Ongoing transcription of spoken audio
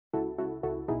Hello,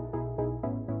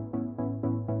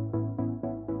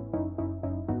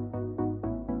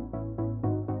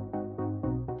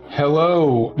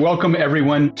 welcome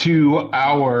everyone to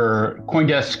our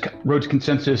CoinDesk Road to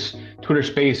Consensus Twitter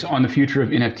space on the future of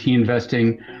NFT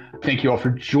investing. Thank you all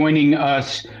for joining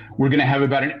us. We're going to have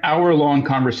about an hour-long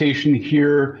conversation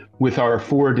here with our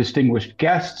four distinguished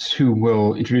guests who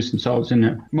will introduce themselves in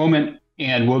a moment.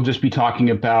 And we'll just be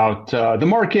talking about the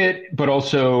market, but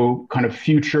also kind of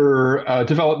future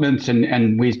developments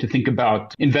and ways to think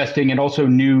about investing and also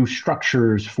new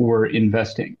structures for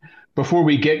investing. Before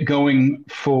we get going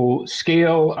full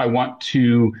scale, I want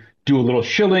to do a little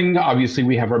shilling. Obviously,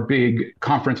 we have our big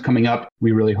conference coming up.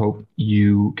 We really hope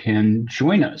you can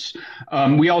join us.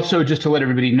 We also, just to let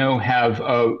everybody know, have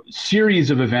a series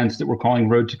of events that we're calling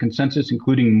Road to Consensus,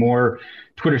 including more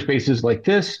Twitter spaces like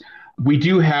this. We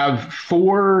do have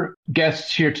four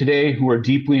guests here today who are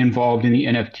deeply involved in the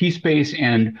NFT space.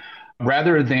 And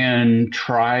rather than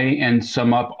try and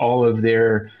sum up all of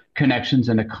their connections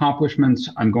and accomplishments,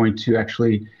 I'm going to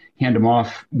actually hand them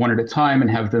off one at a time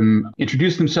and have them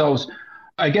introduce themselves.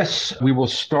 I guess we will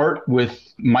start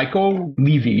with Michael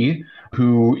Levy,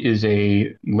 who is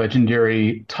a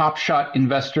legendary Top Shot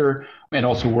investor and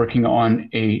also working on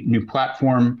a new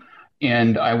platform.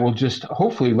 And I will just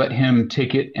hopefully let him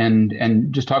take it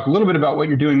and just talk a little bit about what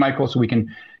you're doing, Michael, so we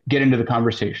can get into the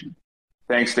conversation.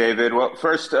 Thanks, David. Well,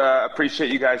 first,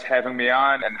 appreciate you guys having me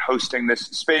on and hosting this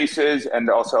spaces.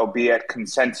 And also I'll be at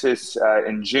Consensus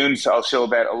in June, so I'll show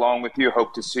that along with you.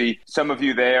 Hope to see some of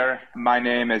you there. My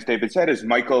name, as David said, is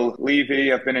Michael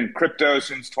Levy. I've been in crypto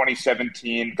since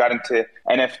 2017, got into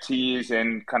NFTs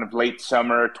in kind of late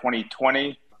summer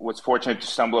 2020. Was fortunate to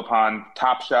stumble upon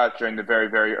Top Shot during the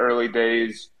very, very early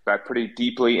days. Got pretty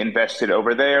deeply invested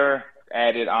over there.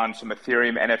 Added on some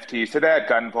Ethereum NFTs to that.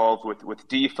 Got involved with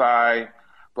DeFi,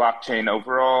 blockchain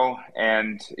overall.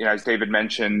 And as David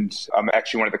mentioned, I'm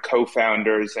actually one of the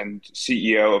co-founders and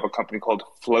CEO of a company called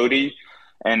Floaty.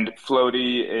 And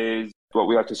Floaty is what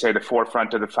we like to say the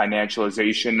forefront of the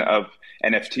financialization of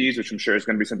NFTs, which I'm sure is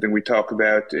going to be something we talk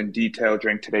about in detail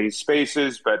during today's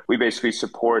spaces. But we basically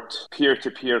support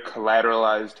peer-to-peer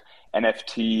collateralized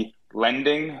NFT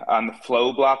lending on the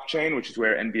Flow blockchain, which is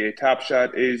where NBA Top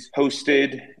Shot is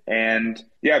hosted. And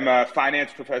yeah, I'm a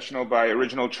finance professional by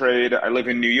original trade. I live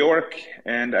in New York,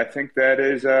 and I think that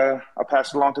is, I'll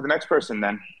pass it along to the next person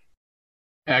then.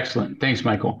 Excellent. Thanks,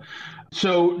 Michael.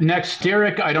 So next,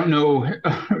 Derek, I don't know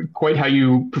quite how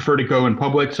you prefer to go in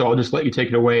public, so I'll just let you take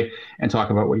it away and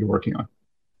talk about what you're working on.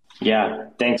 Yeah,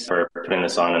 thanks for putting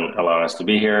this on and allowing us to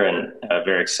be here, and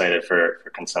very excited for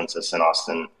Consensus in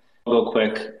Austin. Real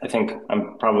quick, I think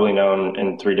I'm probably known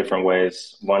in three different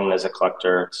ways. One as a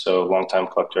collector, so longtime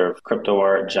collector of crypto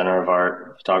art, generative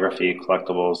art, photography,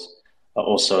 collectibles,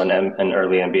 also an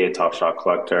early NBA Top Shot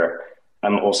collector.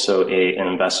 I'm also an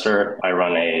investor. I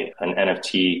run an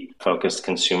NFT-focused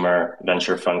consumer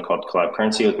venture fund called Collab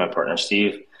Currency with my partner,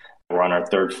 Steve. We're on our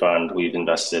third fund. We've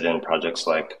invested in projects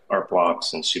like Art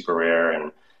Blocks and Super Rare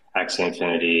and Axie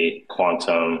Infinity,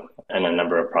 Quantum, and a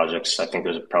number of projects. I think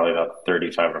there's probably about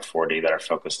 35 or 40 that are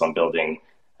focused on building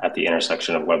at the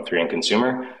intersection of Web3 and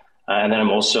consumer. And then I'm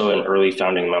also an early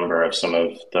founding member of some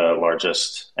of the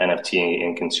largest NFT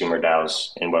and consumer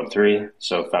DAOs in Web3.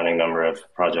 So founding member of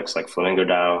projects like Flamingo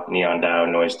DAO, Neon DAO,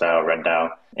 Noise DAO, Red DAO,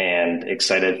 and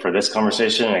excited for this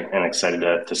conversation and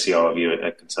excited to see all of you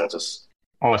at Consensus.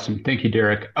 Awesome. Thank you,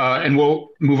 Derek. And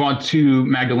we'll move on to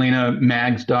Magdalena,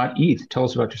 mags.eth. Tell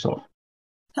us about yourself.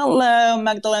 Hello,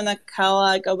 Magdalena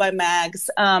Kala, go by Mags.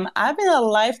 I've been a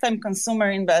lifetime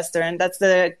consumer investor, and that's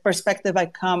the perspective I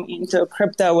come into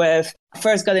crypto with.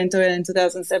 First got into it in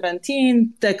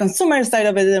 2017. The consumer side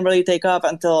of it didn't really take off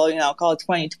until, call it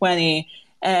 2020.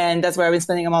 And that's where I've been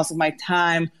spending most of my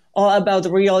time, all about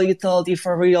real utility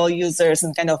for real users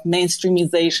and kind of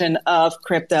mainstreamization of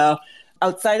crypto.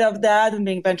 Outside of that,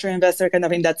 being a venture investor kind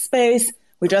of in that space,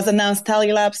 we just announced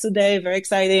Tally Labs today, very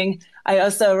exciting. I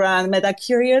also run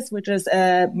MetaCurious, which is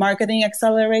a marketing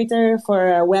accelerator for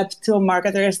Web2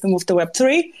 marketers to move to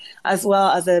Web3, as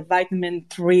well as a Vitamin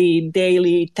 3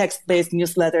 daily text-based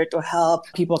newsletter to help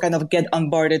people kind of get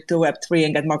onboarded to Web3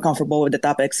 and get more comfortable with the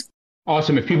topics.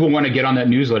 Awesome. If people want to get on that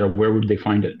newsletter, where would they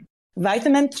find it?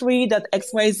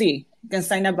 Vitamin3.xyz. You can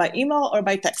sign up by email or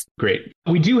by text. Great.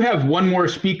 We do have one more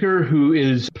speaker who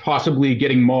is possibly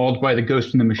getting mauled by the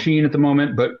ghost in the machine at the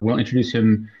moment, but we'll introduce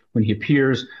him when he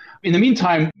appears. In the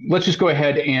meantime, let's just go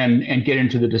ahead and get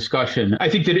into the discussion. I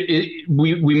think that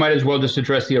we might as well just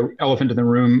address the elephant in the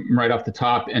room right off the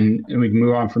top, and we can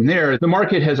move on from there. The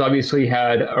market has obviously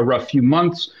had a rough few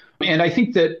months. And I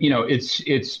think that,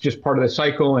 it's just part of the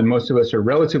cycle and most of us are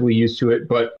relatively used to it.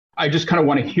 But I just kind of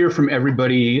want to hear from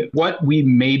everybody what we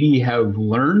maybe have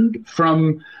learned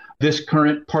from this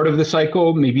current part of the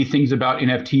cycle, maybe things about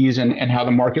NFTs and how the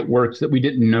market works that we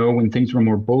didn't know when things were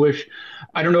more bullish.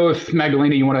 I don't know if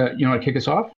Magdalena, you want to kick us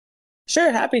off?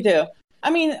 Sure, happy to.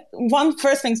 I mean,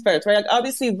 first things first, right? Like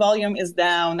obviously volume is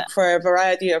down for a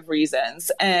variety of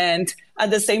reasons. And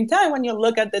at the same time, when you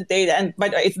look at the data, and by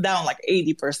the way, it's down like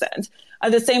 80%.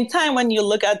 At the same time, when you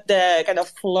look at the kind of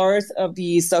floors of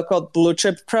the so-called blue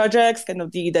chip projects, kind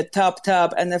of the top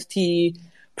NFT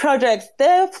projects,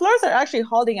 the floors are actually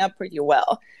holding up pretty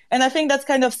well. And I think that's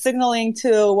kind of signaling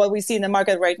to what we see in the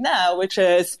market right now, which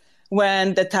is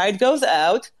when the tide goes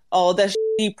out, all the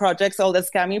shitty projects, all the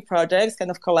scammy projects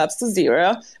kind of collapse to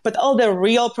zero. But all the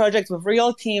real projects with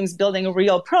real teams building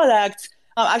real products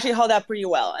actually hold up pretty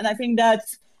well. And I think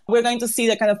we're going to see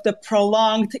the kind of the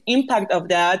prolonged impact of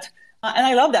that. And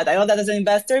I love that. I love that as an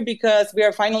investor because we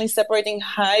are finally separating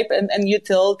hype and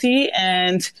utility.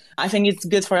 And I think it's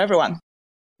good for everyone.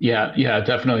 Yeah,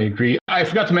 definitely agree. I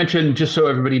forgot to mention, just so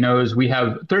everybody knows, we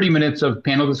have 30 minutes of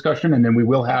panel discussion, and then we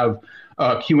will have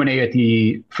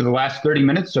Q&A for the last 30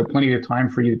 minutes, so plenty of time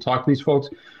for you to talk to these folks.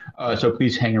 So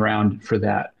please hang around for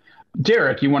that.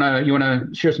 Derek, you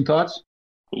wanna share some thoughts?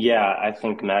 Yeah, I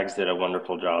think Mags did a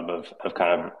wonderful job of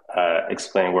kind of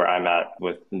explaining where I'm at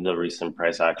with the recent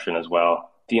price action as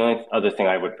well. The only other thing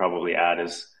I would probably add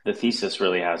is the thesis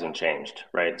really hasn't changed,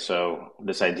 right? So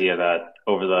this idea that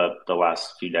over the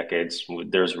last few decades,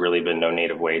 there's really been no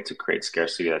native way to create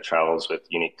scarcity that travels with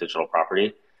unique digital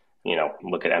property. You know,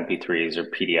 look at MP3s or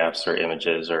PDFs or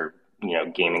images or, you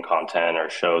know, gaming content or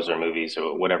shows or movies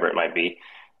or whatever it might be.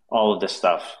 All of this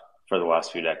stuff for the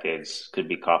last few decades could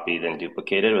be copied and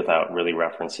duplicated without really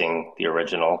referencing the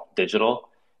original digital.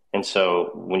 And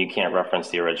so when you can't reference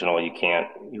the original, you can't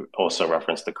also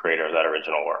reference the creator of that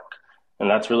original work. And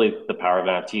that's really the power of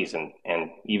NFTs. And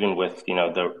even with, you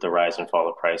know, the rise and fall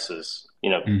of prices, you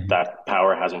know, that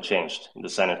power hasn't changed.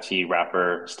 This NFT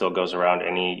wrapper still goes around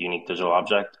any unique digital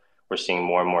object. We're seeing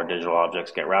more and more digital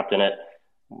objects get wrapped in it.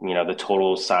 You know, the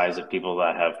total size of people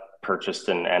that have purchased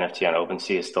an NFT on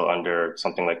OpenSea is still under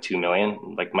something like 2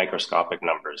 million, like microscopic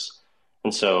numbers.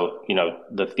 And so, you know,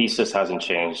 the thesis hasn't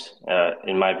changed.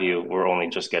 In my view, we're only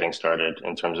just getting started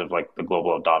in terms of like the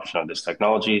global adoption of this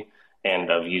technology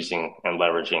and of using and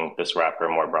leveraging this wrapper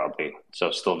more broadly.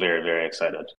 So still very, very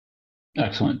excited.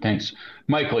 Excellent. Thanks.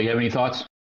 Michael, you have any thoughts?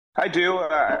 I do.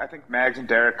 I think Mags and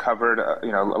Derek covered,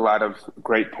 a lot of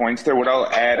great points there. What I'll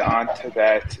add on to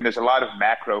that, there's a lot of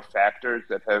macro factors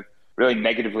that have really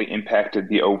negatively impacted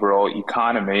the overall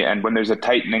economy. And when there's a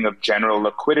tightening of general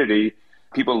liquidity,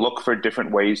 people look for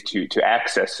different ways to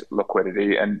access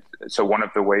liquidity. And so one of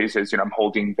the ways is, I'm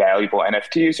holding valuable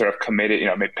NFTs, or I've committed,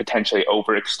 maybe potentially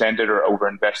overextended or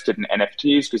overinvested in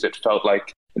NFTs because it felt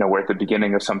like, we're at the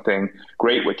beginning of something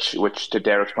great, which to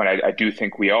Derek's point, I do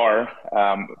think we are.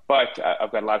 But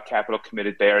I've got a lot of capital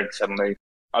committed there, and suddenly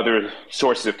other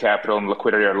sources of capital and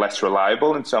liquidity are less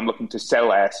reliable. And so I'm looking to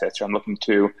sell assets, or I'm looking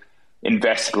to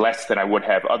invest less than I would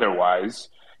have otherwise.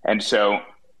 And so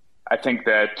I think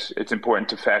that it's important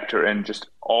to factor in just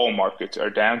all markets are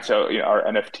down. So our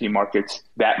NFT market's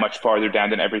that much farther down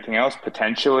than everything else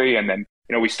potentially. And then,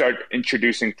 we start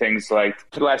introducing things like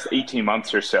for the last 18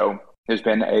 months or so, there's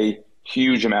been a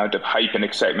huge amount of hype and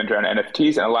excitement around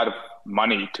NFTs and a lot of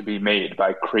money to be made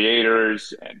by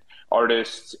creators and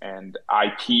artists and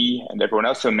IP and everyone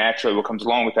else. So naturally what comes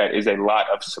along with that is a lot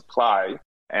of supply.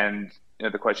 And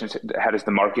the question is, how does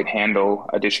the market handle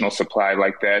additional supply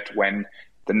like that when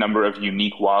the number of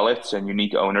unique wallets and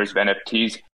unique owners of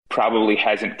NFTs probably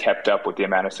hasn't kept up with the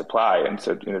amount of supply? And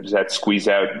so, does that squeeze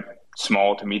out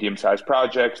small to medium-sized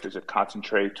projects? Does it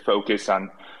concentrate focus on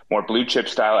more blue chip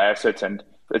style assets? And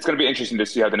it's going to be interesting to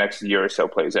see how the next year or so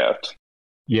plays out.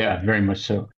 Yeah, very much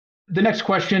so. The next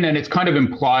question, and it's kind of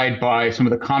implied by some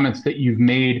of the comments that you've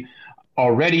made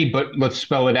already, but let's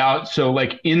spell it out. So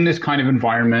like in this kind of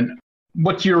environment,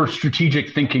 what's your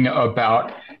strategic thinking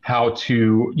about how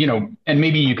to, and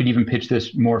maybe you could even pitch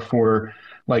this more for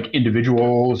like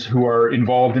individuals who are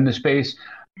involved in the space.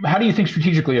 How do you think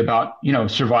strategically about,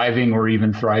 surviving or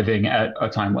even thriving at a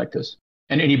time like this?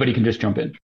 And anybody can just jump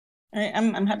in. All right,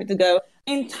 I'm happy to go.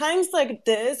 In times like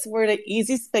this, where the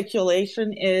easy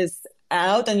speculation is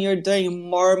out and you're doing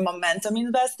more momentum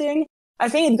investing, I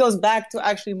think it goes back to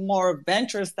actually more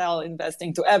venture style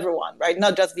investing to everyone, right?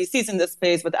 Not just VCs in the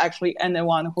space, but actually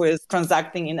anyone who is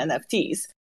transacting in NFTs.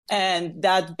 And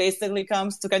that basically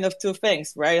comes to kind of two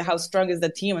things, right? How strong is the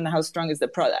team and how strong is the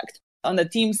product? On the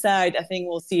team side, I think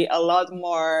we'll see a lot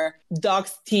more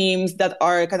docs teams that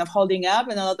are kind of holding up,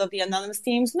 and a lot of the anonymous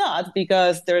teams not,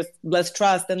 because there's less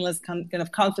trust and less kind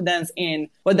of confidence in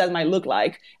what that might look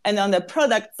like. And on the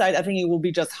product side, I think it will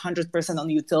be just 100% on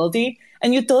utility.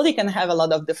 And utility can have a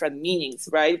lot of different meanings,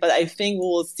 right? But I think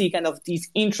we'll see kind of these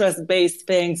interest-based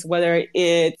things, whether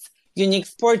it's unique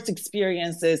sports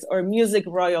experiences or music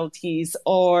royalties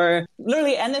or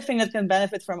literally anything that can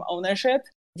benefit from ownership.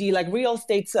 The like real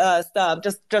estate stuff,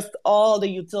 just all the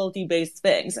utility based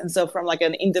things. And so from like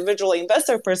an individual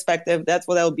investor perspective, that's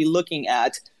what I'll be looking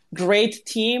at. Great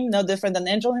team, no different than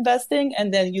angel investing,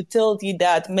 and then utility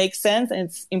that makes sense and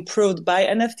it's improved by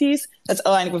NFTs that's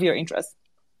aligned with your interests.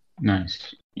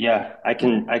 Nice. Yeah, I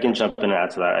can jump in and add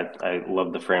to that. I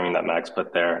love the framing that Max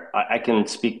put there. I can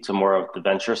speak to more of the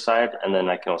venture side, and then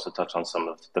I can also touch on some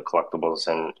of the collectibles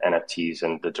and NFTs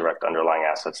and the direct underlying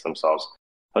assets themselves.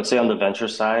 I would say on the venture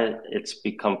side, it's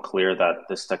become clear that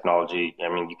this technology, I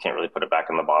mean, you can't really put it back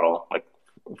in the bottle. Like,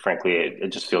 frankly, it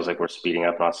just feels like we're speeding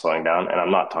up, not slowing down. And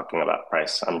I'm not talking about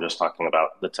price. I'm just talking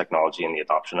about the technology and the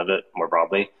adoption of it more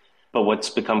broadly. But what's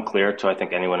become clear to, I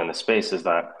think, anyone in the space is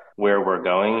that where we're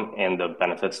going and the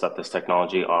benefits that this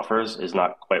technology offers is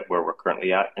not quite where we're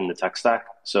currently at in the tech stack.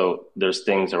 So there's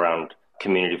things around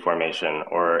community formation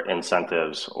or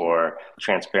incentives or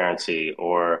transparency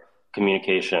or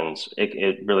communications.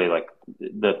 It really, like,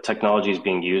 the technology is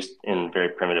being used in very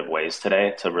primitive ways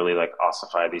today to really like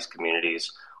ossify these communities,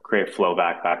 create flow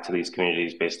back to these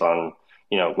communities based on,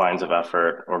 lines of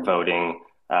effort or voting.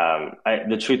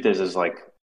 The truth is like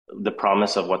the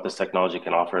promise of what this technology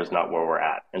can offer is not where we're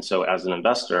at. And so as an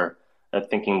investor,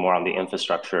 thinking more on the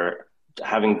infrastructure,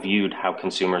 having viewed how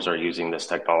consumers are using this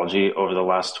technology over the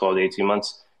last 12 to 18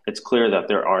 months, it's clear that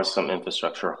there are some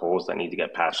infrastructure holes that need to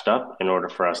get patched up in order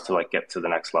for us to like get to the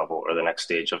next level or the next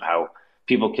stage of how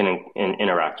people can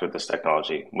interact with this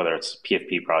technology, whether it's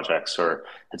PFP projects or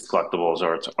it's collectibles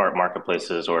or it's art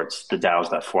marketplaces or it's the DAOs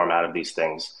that form out of these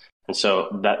things. And so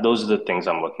those are the things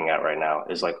I'm looking at right now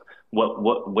is like,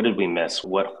 what did we miss?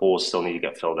 What holes still need to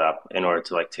get filled up in order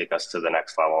to like take us to the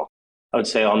next level? I would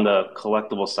say on the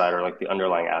collectible side or like the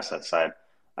underlying asset side,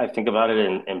 I think about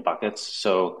it in buckets.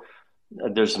 So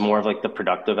there's more of like the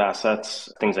productive assets,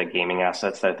 things like gaming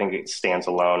assets that I think it stands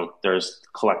alone. There's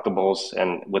collectibles,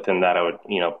 and within that I would,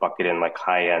 bucket in like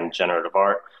high-end generative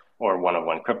art or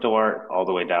one-of-one crypto art, all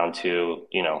the way down to,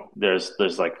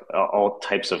 there's like all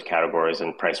types of categories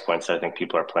and price points that I think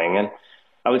people are playing in.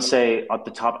 I would say at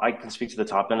the top, I can speak to the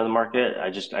top end of the market.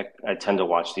 I tend to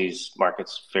watch these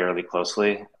markets fairly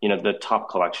closely. The top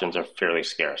collections are fairly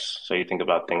scarce. So you think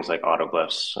about things like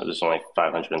autoglyphs, there's only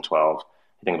 512.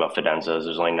 You think about Fidenzas,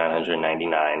 there's only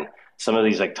 999. Some of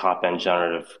these like top end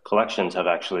generative collections have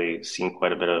actually seen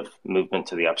quite a bit of movement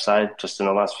to the upside just in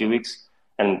the last few weeks.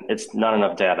 And it's not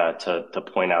enough data to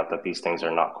point out that these things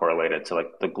are not correlated to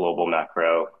like the global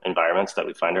macro environments that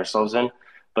we find ourselves in.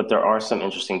 But there are some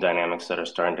interesting dynamics that are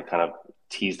starting to kind of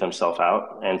tease themselves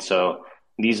out. And so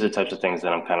these are the types of things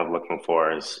that I'm kind of looking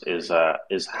for is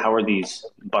how are these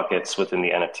buckets within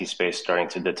the NFT space starting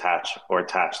to detach or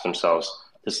attach themselves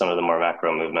to some of the more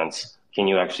macro movements? Can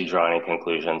you actually draw any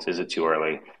conclusions? Is it too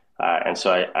early? And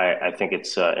so I think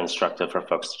it's instructive for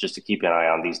folks just to keep an eye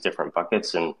on these different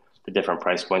buckets and the different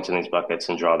price points in these buckets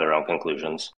and draw their own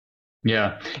conclusions.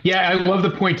 Yeah. I love the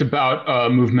point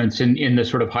about movements in the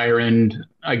sort of higher end,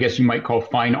 I guess you might call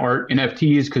fine art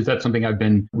NFTs, because that's something I've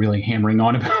been really hammering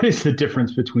on about is the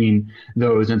difference between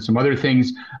those and some other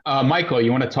things. Michael,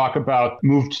 you want to talk about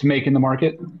moves to make in the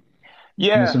market in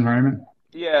this environment?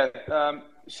 Yeah.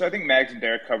 So I think Mags and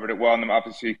Derek covered it well, and I'm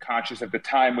obviously conscious of the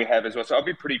time we have as well. So I'll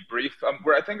be pretty brief.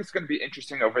 Where I think it's going to be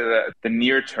interesting over the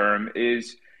near term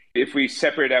is if we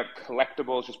separate out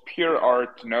collectibles, just pure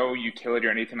art, no utility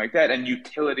or anything like that, and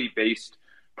utility-based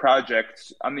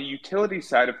projects. On the utility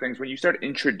side of things, when you start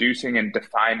introducing and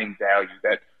defining value,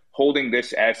 that holding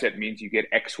this asset means you get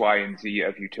X, Y, and Z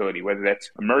of utility, whether that's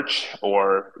merch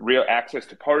or real access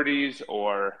to parties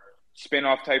or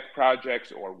spin-off type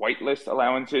projects or whitelist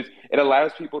allowances, it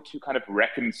allows people to kind of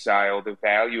reconcile the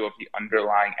value of the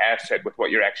underlying asset with what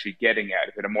you're actually getting at.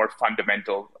 If it's a more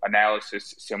fundamental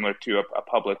analysis similar to a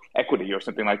public equity or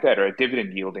something like that, or a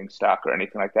dividend yielding stock or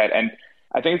anything like that. And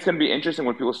I think it's going to be interesting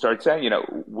when people start saying,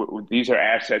 these are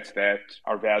assets that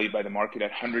are valued by the market at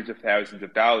hundreds of thousands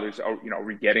of dollars. Are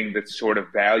we getting the sort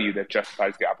of value that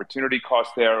justifies the opportunity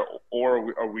cost there?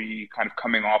 Or are we kind of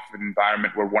coming off of an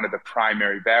environment where one of the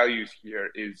primary values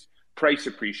here is price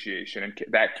appreciation, and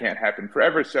that can't happen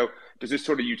forever? So does this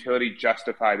sort of utility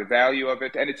justify the value of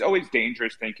it? And it's always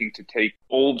dangerous thinking to take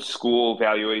old school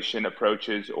valuation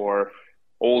approaches or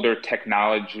older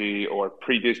technology or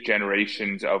previous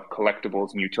generations of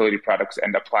collectibles and utility products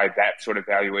and apply that sort of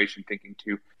valuation thinking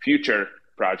to future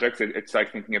projects. It's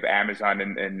like thinking of Amazon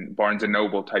and Barnes and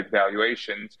Noble type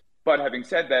valuations. But having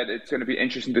said that, it's going to be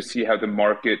interesting to see how the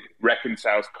market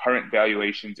reconciles current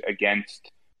valuations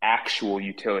against actual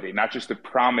utility, not just the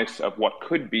promise of what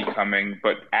could be coming,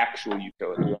 but actual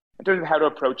utility. In terms of how to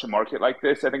approach a market like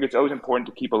this, I think it's always important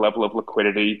to keep a level of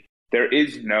liquidity. There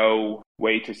is no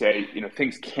way to say,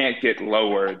 things can't get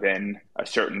lower than a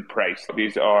certain price.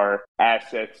 These are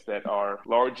assets that are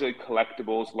largely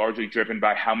collectibles, largely driven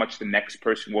by how much the next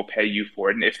person will pay you for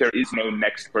it. And if there is no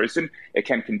next person, it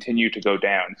can continue to go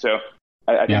down. So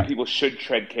I think people should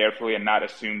tread carefully and not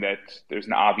assume that there's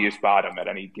an obvious bottom at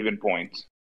any given point.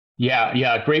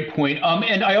 Yeah, great point.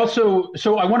 And I also,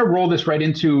 so I want to roll this right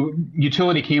into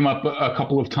utility came up a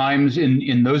couple of times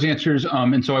in those answers.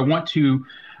 And so I want to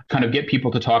kind of get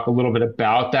people to talk a little bit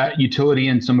about that utility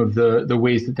and some of the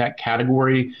ways that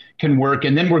category can work.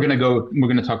 And then we're going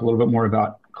to talk a little bit more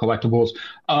about collectibles.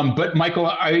 But Michael,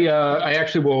 I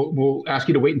actually will ask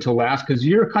you to wait until last because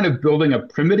you're kind of building a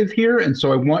primitive here. And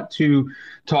so I want to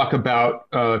talk about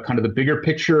kind of the bigger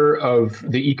picture of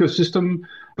the ecosystem.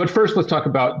 But first, let's talk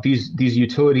about these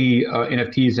utility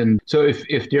NFTs. And so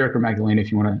if Derek or Magdalena,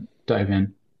 if you want to dive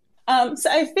in.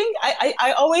 So I think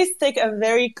I always take a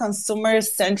very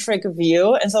consumer-centric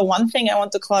view. And so one thing I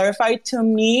want to clarify, to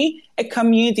me, a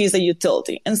community is a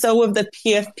utility. And so with the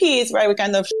PFPs, right, we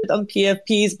kind of shit on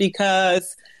PFPs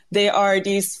because they are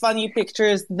these funny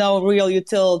pictures, no real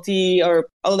utility, or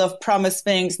a lot of promised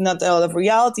things, not a lot of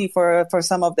reality for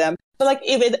some of them. But like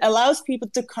if it allows people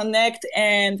to connect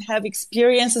and have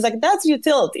experiences, like that's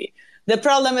utility. The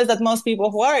problem is that most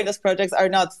people who are in those projects are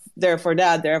not there for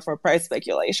that. They're for price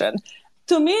speculation.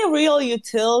 To me, real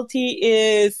utility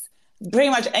is pretty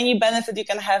much any benefit you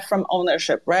can have from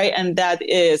ownership, right? And that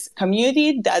is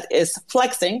community, that is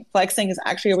flexing. Flexing is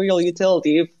actually a real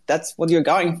utility if that's what you're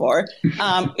going for.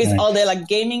 It's all the like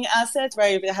gaming assets,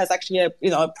 right? If it has actually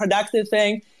a productive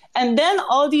thing. And then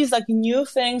all these like new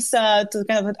things to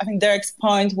kind of, I think Derek's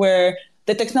point where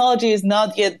the technology is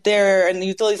not yet there and the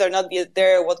utilities are not yet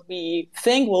there, what we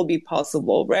think will be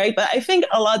possible, right? But I think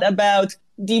a lot about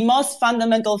the most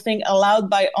fundamental thing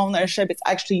allowed by ownership is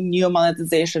actually new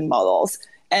monetization models.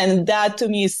 And that to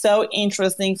me is so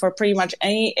interesting for pretty much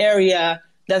any area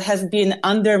that has been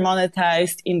under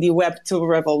monetized in the Web2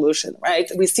 revolution, right?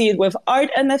 We see it with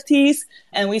art NFTs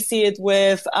and we see it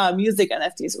with music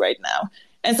NFTs right now.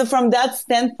 And so from that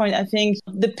standpoint, I think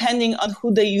depending on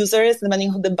who the user is, depending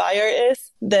on who the buyer is,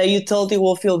 the utility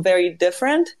will feel very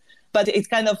different. But it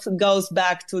kind of goes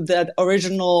back to that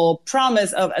original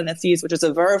promise of NFTs, which is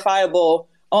a verifiable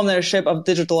ownership of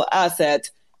digital asset.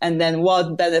 And then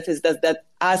what benefits does that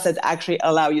asset actually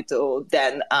allow you to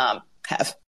then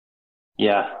have?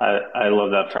 Yeah, I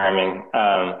love that framing.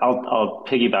 I'll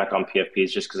piggyback on PFPs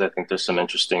just because I think there's some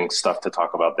interesting stuff to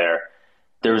talk about there.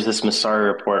 There was this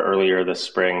Masari report earlier this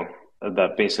spring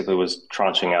that basically was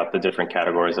tranching out the different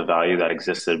categories of value that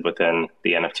existed within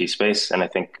the NFT space. And I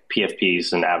think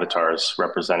PFPs and avatars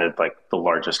represented like the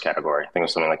largest category. I think it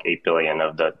was something like 8 billion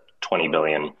of the $20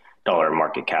 billion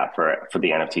market cap for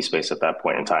the NFT space at that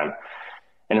point in time.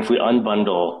 And if we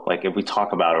unbundle, like if we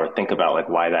talk about or think about like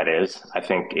why that is, I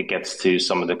think it gets to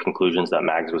some of the conclusions that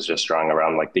Mags was just drawing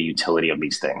around like the utility of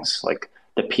these things. Like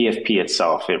the PFP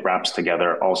itself, it wraps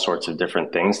together all sorts of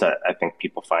different things that I think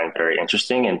people find very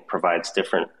interesting and provides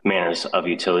different manners of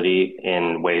utility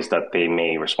in ways that they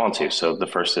may respond to. So the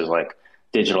first is like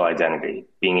digital identity,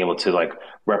 being able to like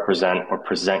represent or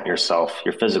present yourself,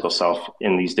 your physical self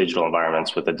in these digital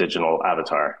environments with a digital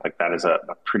avatar. Like that is a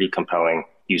pretty compelling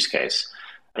use case.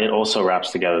 It also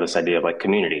wraps together this idea of like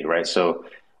community, right? So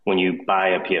when you buy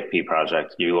a PFP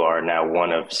project, you are now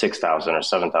one of 6,000 or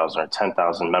 7,000 or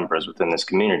 10,000 members within this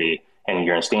community, and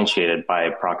you're instantiated by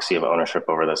a proxy of ownership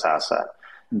over this asset.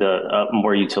 The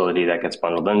more utility that gets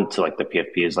bundled into like the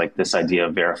PFP is like this idea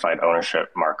of verified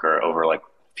ownership marker over like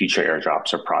future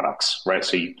airdrops or products, right?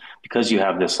 So because you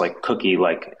have this like cookie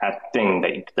like thing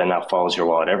that now follows your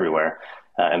wallet everywhere,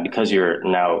 and because you're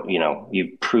now,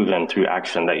 you've proven through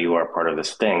action that you are part of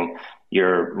this thing,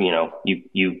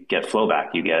 you get flow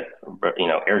back, you get,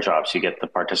 airdrops, you get to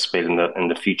participate in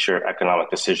the future economic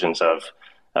decisions of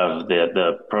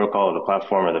the protocol of the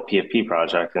platform or the PFP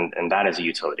project. And that is a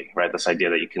utility, right? This idea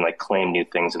that you can like claim new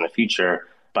things in the future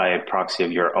by a proxy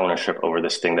of your ownership over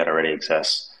this thing that already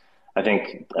exists. I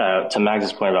think to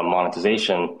Mags's point about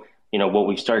monetization, what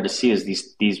we've started to see is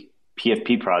these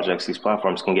PFP projects, these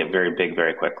platforms can get very big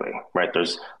very quickly, right?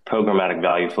 There's programmatic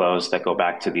value flows that go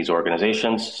back to these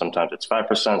organizations. Sometimes it's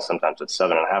 5%, sometimes it's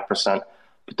 7.5%.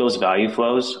 But those value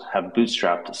flows have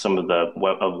bootstrapped some of the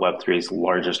Web3's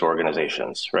largest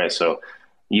organizations, right? So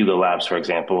Yuga Labs, for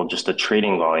example, just the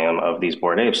trading volume of these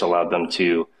Bored Apes allowed them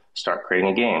to start creating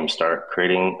a game, start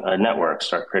creating a network,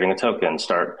 start creating a token,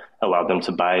 allowed them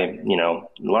to buy,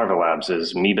 Larva Labs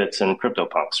as Meebits and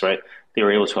CryptoPunks, right? They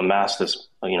were able to amass this,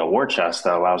 war chest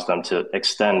that allows them to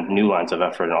extend new lines of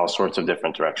effort in all sorts of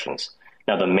different directions.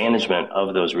 Now, the management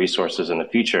of those resources in the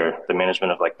future, the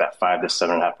management of like that 5 to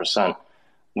 7.5%,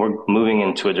 we're moving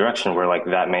into a direction where like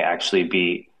that may actually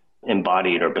be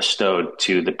embodied or bestowed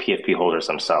to the PFP holders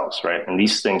themselves, right? And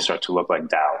these things start to look like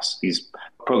DAOs. These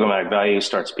programmatic value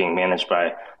starts being managed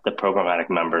by the programmatic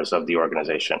members of the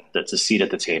organization. That's a seat at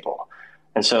the table.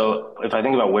 And so if I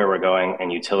think about where we're going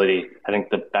and utility, I think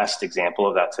the best example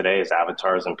of that today is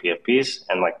avatars and PFPs.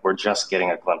 And like, we're just getting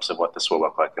a glimpse of what this will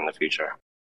look like in the future.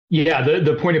 Yeah,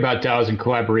 the point about DAOs and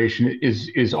collaboration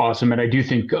is awesome. And I do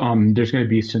think there's going to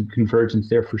be some convergence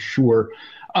there for sure.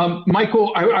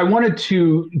 Michael, I wanted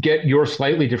to get your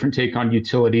slightly different take on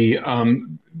utility.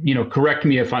 Correct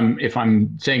me if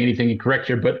I'm saying anything incorrect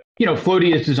here, but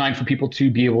Floaty is designed for people to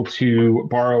be able to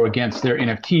borrow against their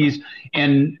NFTs,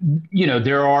 and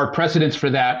there are precedents for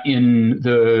that in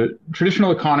the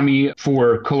traditional economy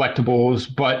for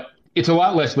collectibles, but it's a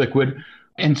lot less liquid.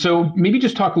 And so maybe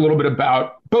just talk a little bit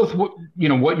about both what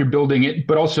you're building,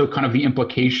 but also kind of the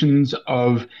implications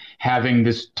of having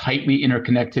this tightly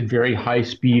interconnected, very high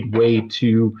speed way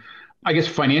to, I guess,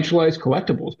 financialize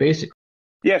collectibles, basically.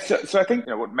 Yeah, so I think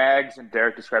what Mags and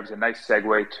Derek describes is a nice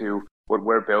segue to what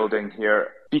we're building here,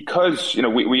 because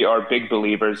we are big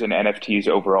believers in NFTs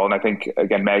overall, and I think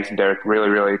again Mags and Derek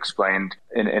really explained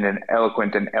in an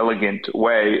eloquent and elegant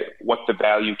way what the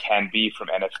value can be from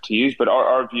NFTs. But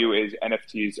our view is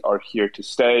NFTs are here to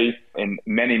stay in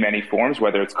many forms,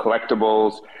 whether it's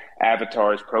collectibles,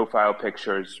 avatars, profile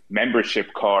pictures,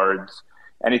 membership cards,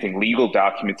 anything, legal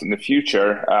documents in the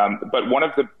future. But one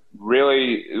of the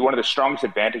strongest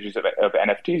advantages of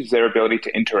NFTs is their ability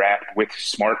to interact with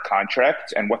smart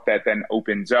contracts, and what that then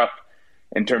opens up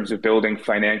in terms of building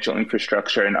financial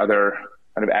infrastructure and other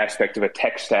kind of aspects of a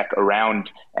tech stack around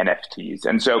NFTs.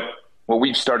 And so what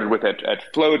we've started with at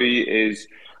Floaty is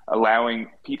allowing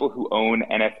people who own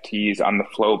NFTs on the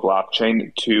Flow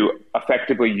blockchain to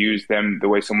effectively use them the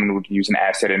way someone would use an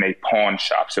asset in a pawn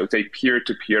shop. So it's a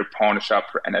peer-to-peer pawn shop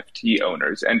for NFT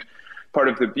owners. And part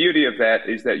of the beauty of that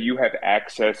is that you have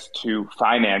access to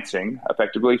financing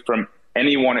effectively from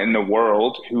anyone in the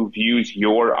world who views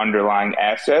your underlying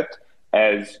asset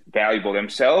as valuable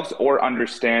themselves or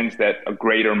understands that a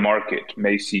greater market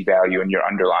may see value in your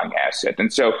underlying asset.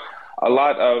 And so a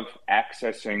lot of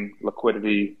accessing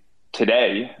liquidity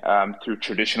today through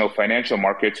traditional financial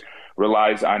markets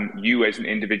relies on you as an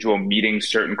individual meeting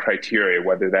certain criteria,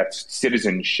 whether that's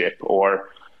citizenship or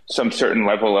some certain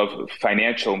level of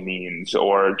financial means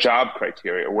or job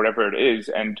criteria or whatever it is.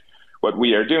 And what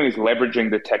we are doing is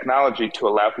leveraging the technology to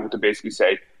allow people to basically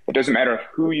say, it doesn't matter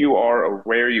who you are or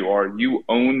where you are, you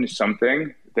own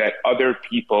something that other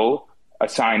people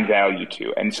assign value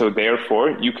to. And so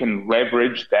therefore you can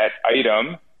leverage that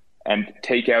item and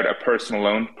take out a personal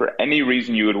loan for any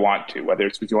reason you would want to, whether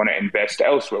it's because you want to invest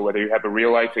elsewhere, whether you have a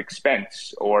real life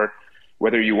expense, or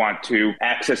whether you want to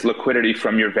access liquidity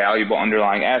from your valuable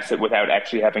underlying asset without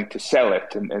actually having to sell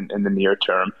it in the near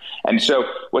term. And so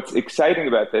what's exciting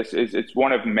about this is it's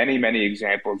one of many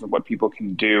examples of what people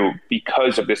can do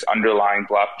because of this underlying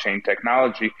blockchain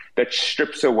technology that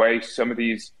strips away some of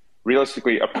these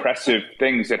realistically oppressive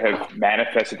things that have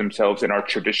manifested themselves in our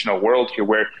traditional world here,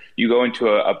 where you go into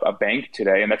a bank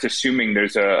today, and that's assuming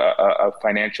there's a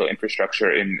financial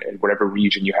infrastructure in whatever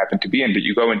region you happen to be in, but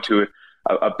you go into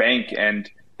a bank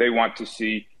and they want to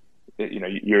see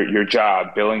your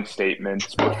job, billing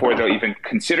statements before they'll even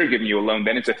consider giving you a loan.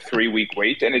 Then it's a 3-week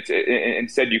wait, and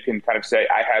instead you can kind of say,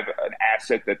 I have an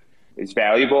asset that is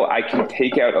valuable. I can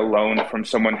take out a loan from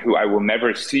someone who I will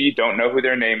never see, don't know who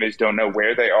their name is, don't know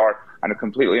where they are, on a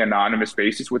completely anonymous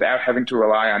basis without having to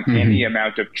rely on any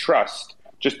amount of trust,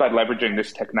 just by leveraging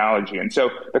this technology. And so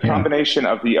the combination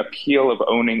of the appeal of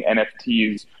owning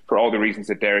NFTs for all the reasons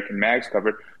that Derek and Mags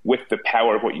covered, with the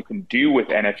power of what you can do with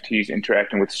NFTs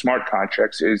interacting with smart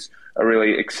contracts, is a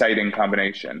really exciting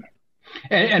combination.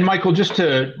 And Michael, just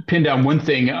to pin down one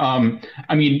thing,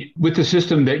 I mean, with the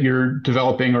system that you're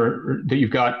developing or that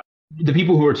you've got, the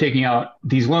people who are taking out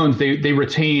these loans, they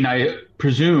retain, I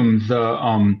presume,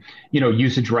 the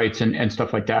usage rights and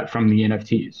stuff like that from the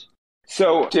NFTs.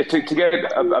 So to get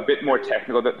a bit more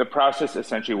technical, the process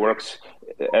essentially works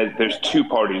as there's two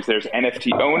parties. There's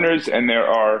NFT owners and there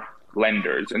are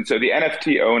lenders. And so the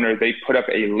NFT owner, they put up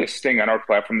a listing on our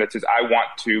platform that says, I want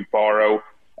to borrow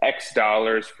X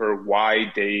dollars for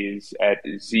Y days at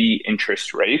Z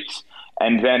interest rates.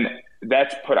 And then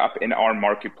that's put up in our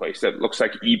marketplace that looks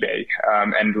like eBay.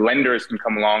 And lenders can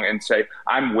come along and say,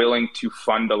 I'm willing to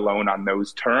fund a loan on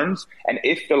those terms. And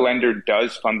if the lender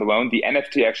does fund the loan, the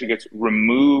NFT actually gets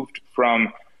removed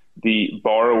from the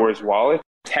borrower's wallet.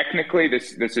 Technically,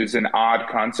 this is an odd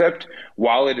concept.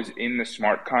 While it is in the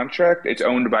smart contract, it's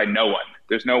owned by no one.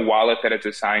 There's no wallet that it's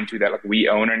assigned to that like we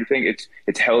own or anything.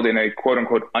 It's held in a quote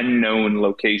unquote unknown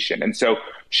location. And so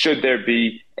should there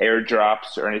be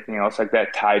airdrops or anything else like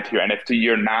that tied to your NFT,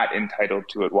 you're not entitled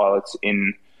to it while it's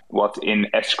in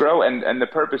escrow. And the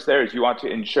purpose there is you want to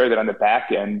ensure that on the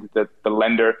back end that the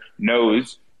lender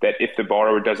knows that if the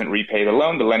borrower doesn't repay the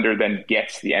loan, the lender then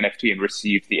gets the NFT and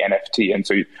receives the NFT. And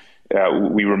so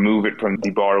we remove it from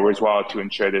the borrower's wallet to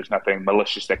ensure there's nothing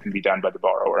malicious that can be done by the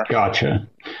borrower. Gotcha.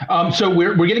 So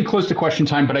we're getting close to question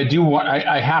time, but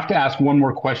I have to ask one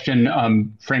more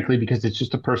question, frankly, because it's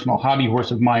just a personal hobby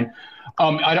horse of mine.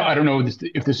 I don't know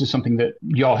if this is something that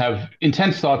y'all have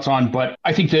intense thoughts on, but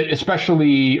I think that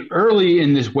especially early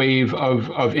in this wave of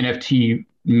NFT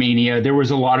mania, there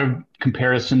was a lot of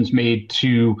comparisons made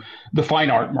to the fine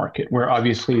art market, where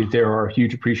obviously there are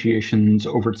huge appreciations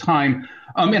over time.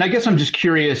 And I guess I'm just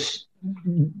curious,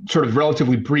 sort of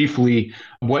relatively briefly,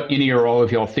 what any or all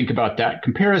of y'all think about that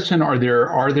comparison. Are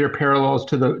there parallels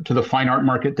to the fine art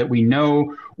market that we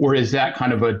know, or is that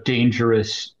kind of a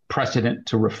dangerous precedent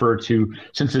to refer to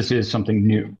since this is something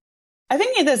new? I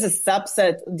think it is a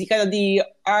subset. The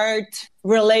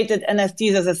art-related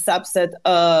NFTs as a subset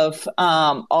of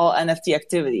all NFT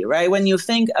activity, right? When you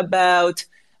think about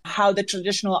how the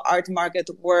traditional art market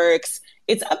works,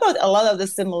 it's about a lot of the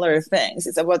similar things.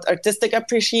 It's about artistic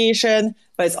appreciation,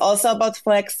 but it's also about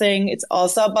flexing. It's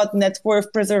also about net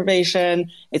worth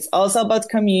preservation. It's also about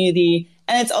community,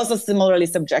 and it's also similarly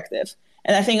subjective.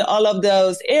 And I think all of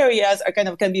those areas are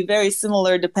can be very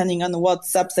similar depending on what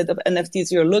subset of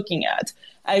NFTs you're looking at.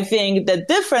 I think the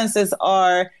differences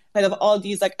are kind of all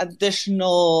these like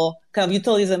additional kind of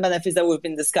utilities and benefits that we've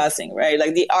been discussing, right?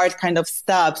 Like the art kind of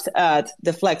stops at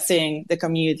the flexing, the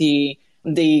community,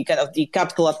 the kind of the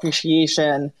capital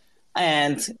appreciation,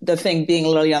 and the thing being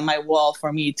literally on my wall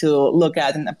for me to look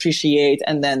at and appreciate,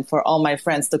 and then for all my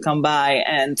friends to come by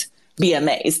and be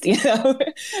amazed,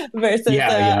 versus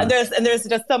and there's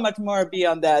just so much more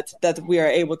beyond that we are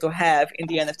able to have in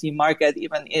the NFT market,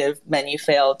 even if many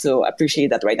fail to appreciate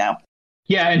that right now.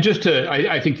 Yeah, and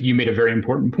I think that you made a very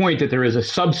important point that there is a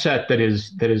subset that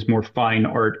is more fine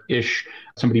art-ish.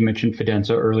 Somebody mentioned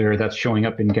Fidenza earlier. That's showing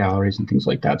up in galleries and things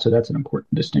like that. So that's an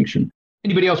important distinction.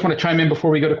 Anybody else want to chime in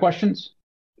before we go to questions?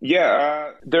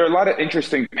 Yeah, there are a lot of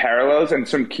interesting parallels and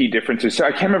some key differences. So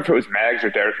I can't remember if it was Mags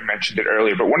or Derek who mentioned it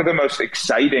earlier, but one of the most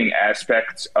exciting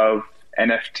aspects of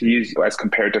NFTs as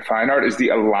compared to fine art is the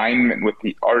alignment with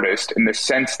the artist, in the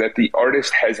sense that the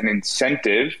artist has an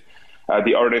incentive,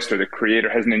 the artist or the creator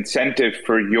has an incentive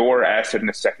for your asset in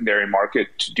the secondary market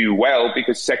to do well,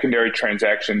 because secondary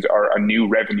transactions are a new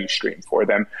revenue stream for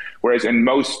them. Whereas in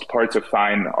most parts of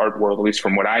fine art world, at least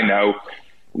from what I know,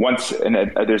 once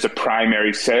there's a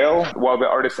primary sale, while the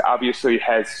artist obviously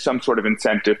has some sort of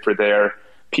incentive for their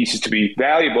pieces to be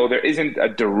valuable, there isn't a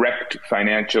direct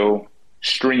financial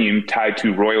stream tied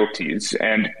to royalties.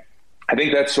 And I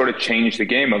think that's sort of changed the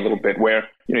game a little bit, where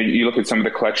you look at some of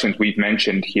the collections we've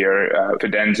mentioned here,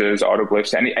 Fidenzas,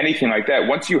 autoglyphs, anything like that.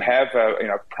 Once you have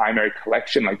a primary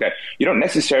collection like that, you don't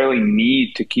necessarily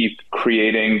need to keep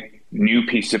creating new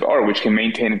pieces of art, which can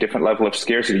maintain a different level of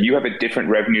scarcity. You have a different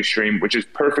revenue stream, which is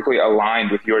perfectly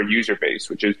aligned with your user base,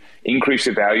 which is increase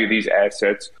the value of these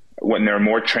assets. When there are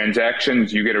more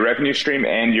transactions, you get a revenue stream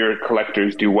and your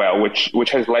collectors do well, which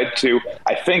has led to,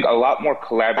 I think, a lot more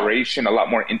collaboration, a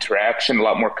lot more interaction, a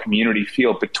lot more community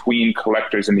feel between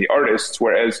collectors and the artists.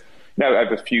 Whereas now I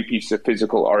have a few pieces of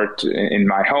physical art in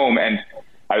my home, and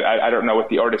I don't know what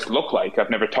the artists look like. I've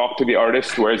never talked to the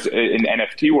artist, whereas in the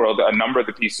NFT world, a number of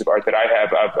the pieces of art that I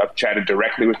have, I've chatted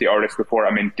directly with the artist before.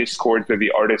 I'm in Discord where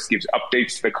the artist gives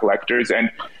updates to the collectors.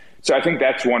 And so I think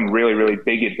that's one really, really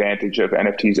big advantage of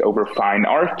NFTs over fine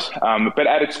art. But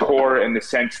at its core, in the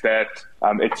sense that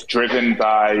it's driven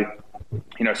by,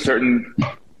 certain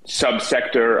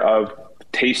subsector of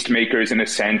tastemakers in a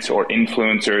sense, or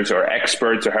influencers or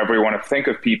experts, or however you want to think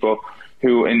of people,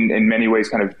 who in many ways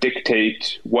kind of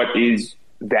dictate what is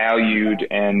valued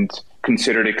and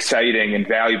considered exciting and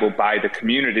valuable by the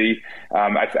community.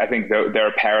 I think there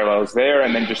are parallels there.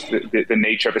 And then just the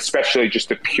nature of, especially just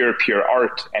the pure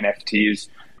art NFTs,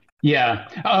 Yeah.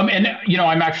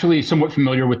 I'm actually somewhat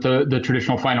familiar with the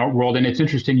traditional fine art world. And it's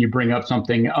interesting you bring up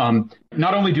something.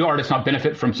 Not only do artists not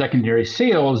benefit from secondary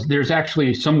sales, there's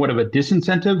actually somewhat of a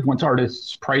disincentive. Once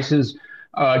artists' prices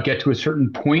get to a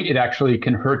certain point, it actually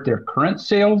can hurt their current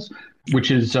sales, which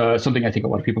is something I think a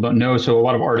lot of people don't know. So a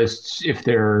lot of artists, if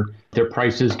their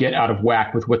prices get out of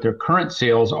whack with what their current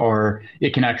sales are,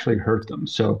 it can actually hurt them.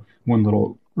 So one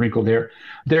little wrinkle there.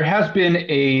 There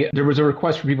was a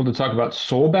request for people to talk about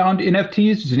soulbound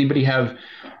NFTs. Does anybody have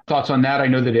thoughts on that? I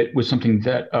know that it was something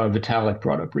that Vitalik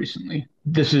brought up recently.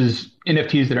 This is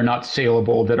NFTs that are not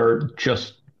saleable, that are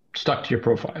just stuck to your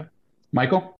profile.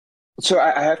 Michael? So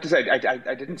I have to say,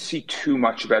 I didn't see too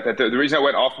much about that. The reason I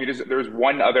went off mute is that there was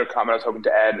one other comment I was hoping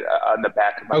to add on the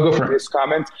back of my previous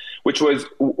comment, which was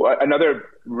another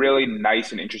really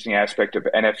nice and interesting aspect of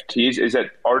NFTs is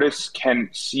that artists can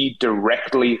see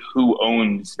directly who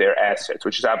owns their assets,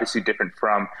 which is obviously different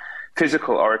from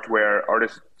physical art where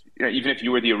artists, even if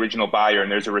you were the original buyer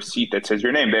and there's a receipt that says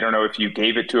your name, they don't know if you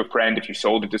gave it to a friend, if you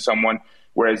sold it to someone.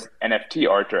 Whereas NFT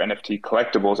art or NFT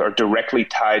collectibles are directly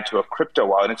tied to a crypto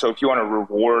wallet. And so if you want to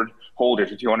reward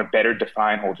holders, if you want to better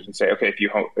define holders and say, okay,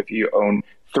 if you own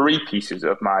 3 pieces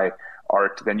of my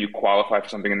art, then you qualify for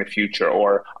something in the future,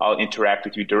 or I'll interact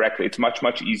with you directly. It's much,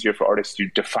 much easier for artists to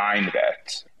define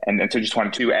that. And so just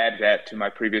wanted to add that to my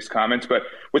previous comments. But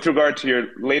with regard to your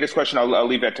latest question, I'll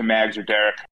leave that to Mags or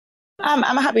Derek.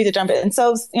 I'm happy to jump in.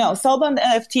 So, soulbound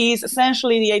NFTs,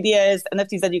 essentially the idea is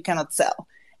NFTs that you cannot sell.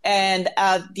 And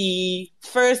at the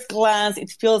first glance,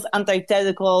 it feels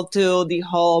antithetical to the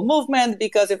whole movement,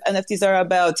 because if NFTs are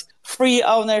about free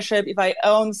ownership, if I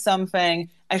own something,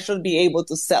 I should be able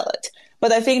to sell it.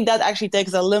 But I think that actually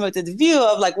takes a limited view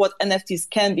of like what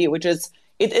NFTs can be, which is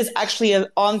it is actually an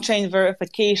on-chain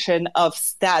verification of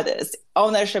status.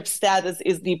 Ownership status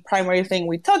is the primary thing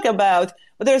we talk about,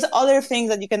 but there's other things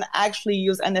that you can actually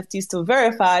use NFTs to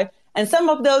verify. And some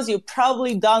of those you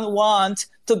probably don't want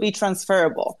to be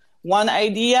transferable. One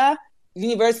idea,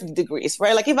 university degrees,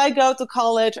 right? Like if I go to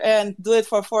college and do it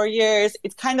for 4 years,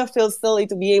 it kind of feels silly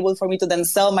to be able for me to then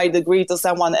sell my degree to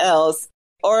someone else,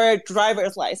 or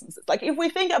driver's licenses. Like if we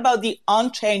think about the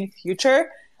on-chain future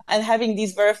and having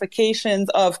these verifications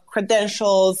of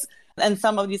credentials and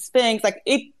some of these things, like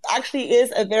it actually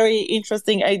is a very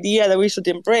interesting idea that we should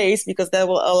embrace, because that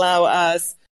will allow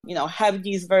us have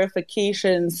these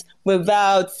verifications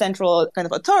without central kind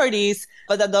of authorities,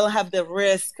 but that don't have the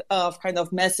risk of kind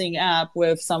of messing up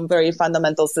with some very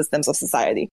fundamental systems of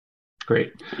society.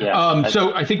 Great. Yeah.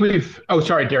 So I think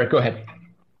sorry, Derek, go ahead.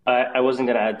 I wasn't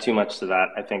going to add too much to that.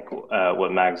 I think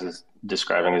what Mags is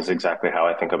describing is exactly how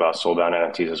I think about soulbound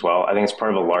NFTs as well. I think it's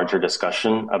part of a larger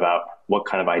discussion about what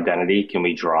kind of identity can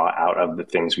we draw out of the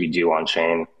things we do on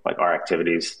chain, like our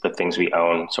activities, the things we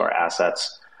own, so our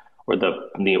assets, or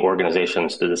the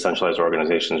organizations, the decentralized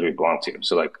organizations we belong to,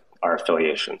 so like our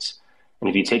affiliations. And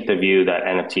if you take the view that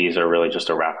NFTs are really just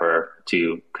a wrapper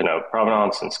to connote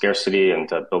provenance and scarcity and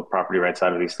to build property rights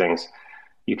out of these things,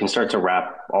 you can start to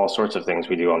wrap all sorts of things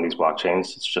we do on these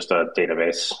blockchains. It's just a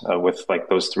database with like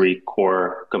those 3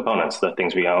 core components: the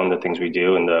things we own, the things we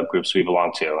do, and the groups we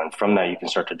belong to. And from that, you can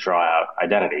start to draw out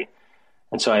identity.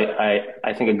 And so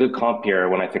I think a good comp here,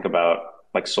 when I think about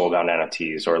like soulbound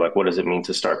NFTs, or like what does it mean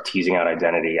to start teasing out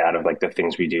identity out of like the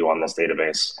things we do on this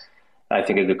database, I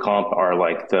think a good comp are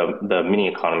like the mini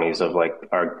economies of like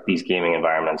these gaming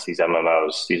environments, these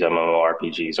MMOs, these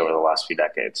MMORPGs over the last few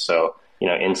decades. So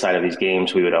inside of these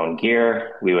games, we would own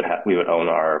gear, we would own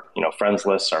our friends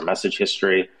lists, our message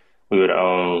history, we would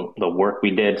own the work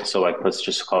we did. So like let's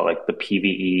just call it like the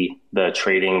PVE, the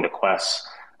trading, the quests,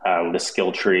 the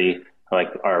skill tree, like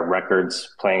our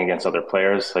records playing against other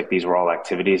players. Like these were all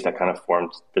activities that kind of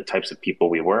formed the types of people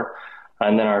we were.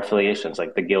 And then our affiliations,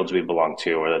 like the guilds we belonged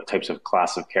to, or the types of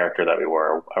class of character that we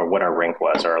were, or what our rank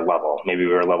was, or our level. Maybe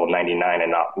we were level 99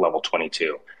 and not level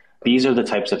 22. These are the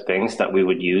types of things that we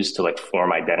would use to like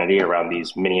form identity around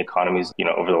these mini economies,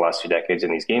 over the last few decades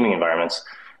in these gaming environments.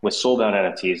 With soulbound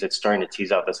NFTs, it's starting to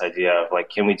tease out this idea of like,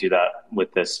 can we do that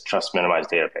with this trust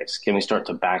minimized database? Can we start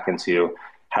to back into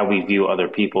how we view other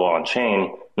people on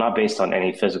chain, not based on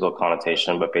any physical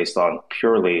connotation, but based on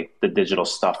purely the digital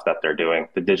stuff that they're doing,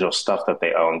 the digital stuff that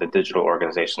they own, the digital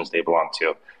organizations they belong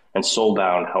to. And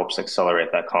Soulbound helps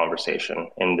accelerate that conversation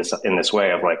in this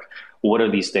way of like, what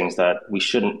are these things that we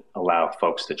shouldn't allow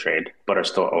folks to trade, but are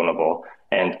still ownable?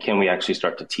 And can we actually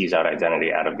start to tease out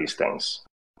identity out of these things?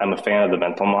 I'm a fan of the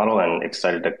mental model and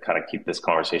excited to kind of keep this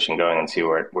conversation going and see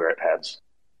where it heads.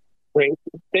 Great.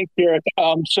 Thanks, Derek.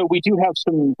 So we do have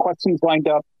some questions lined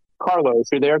up. Carlos,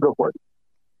 you're there. Go for it.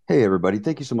 Hey, everybody.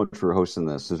 Thank you so much for hosting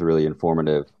this. This is really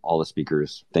informative. All the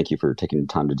speakers, thank you for taking the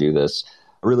time to do this.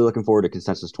 Really looking forward to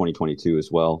Consensus 2022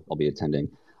 as well. I'll be attending.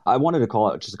 I wanted to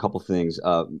call out just a couple things.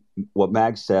 What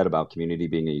Mag said about community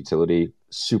being a utility,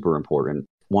 super important.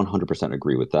 100%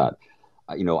 agree with that.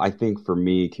 I think for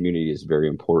me, community is very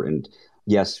important.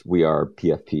 Yes, we are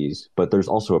PFPs, but there's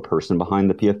also a person behind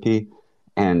the PFP.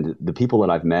 And the people that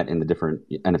I've met in the different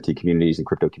NFT communities and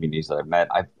crypto communities that I've met,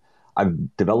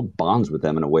 I've developed bonds with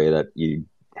them in a way that you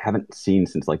haven't seen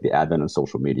since like the advent of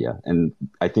social media. And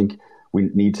I think we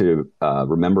need to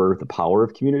remember the power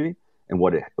of community and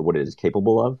what it is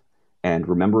capable of, and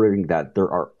remembering that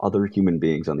there are other human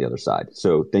beings on the other side.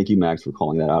 So thank you, Max, for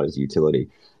calling that out as a utility.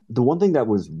 The one thing that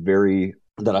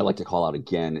I like to call out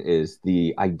again is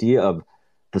the idea of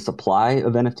the supply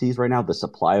of NFTs right now, the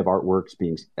supply of artworks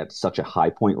being at such a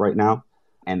high point right now,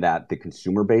 and that the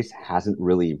consumer base hasn't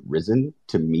really risen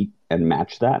to meet and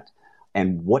match that.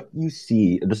 And what you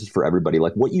see, this is for everybody,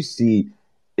 like what you see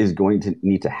is going to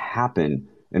need to happen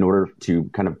in order to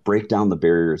kind of break down the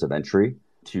barriers of entry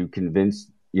to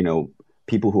convince,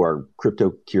 people who are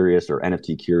crypto curious or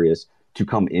NFT curious to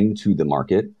come into the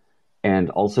market,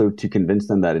 and also to convince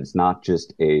them that it's not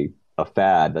just a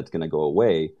fad that's going to go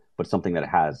away, but something that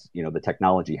has, the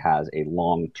technology has a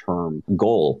long-term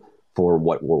goal for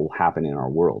what will happen in our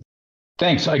world.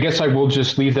 Thanks. I guess I will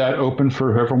just leave that open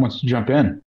for whoever wants to jump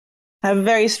in. I have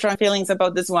very strong feelings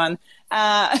about this one.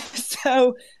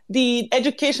 So the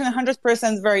education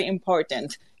 100% is very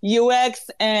important.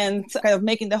 UX and kind of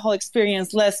making the whole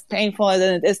experience less painful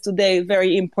than it is today,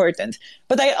 very important.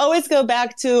 But I always go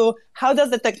back to how does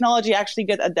the technology actually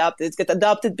get adopted? It's get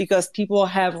adopted because people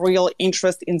have real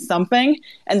interest in something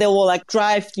and they will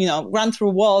run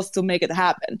through walls to make it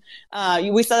happen.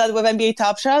 We saw that with NBA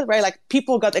Top Shot, right? Like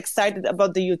people got excited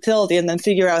about the utility and then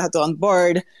figure out how to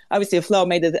onboard. Obviously, Flow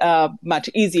made it much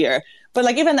easier. But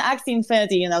like even Axie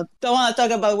Infinity, don't want to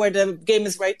talk about where the game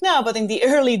is right now, but in the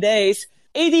early days,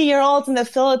 80-year-olds in the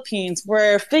Philippines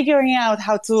were figuring out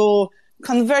how to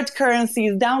convert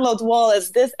currencies, download wallets,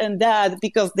 this and that,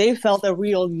 because they felt a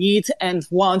real need and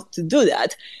want to do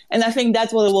that. And I think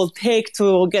that's what it will take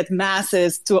to get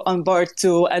masses to onboard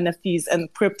to NFTs and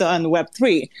crypto and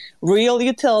Web3. Real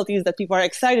utilities that people are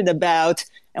excited about.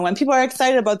 And when people are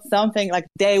excited about something, like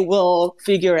they will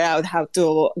figure out how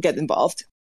to get involved.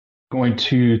 Going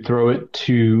to throw it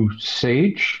to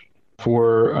Sage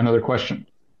for another question.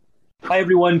 Hi,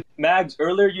 everyone. Mags,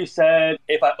 earlier you said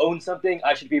if I own something,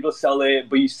 I should be able to sell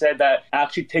it, but you said that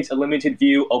actually takes a limited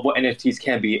view of what NFTs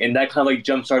can be. And that kind of like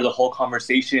jumpstarted the whole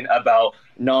conversation about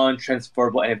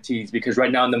non-transferable NFTs, because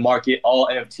right now in the market, all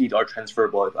NFTs are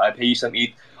transferable. If I pay you some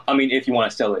ETH, if you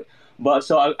want to sell it. But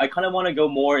so I kind of want to go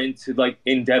more into like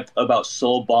in depth about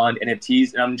soul bond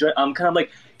NFTs. And I'm kind of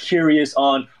like curious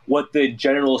on what the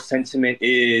general sentiment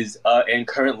is and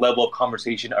current level of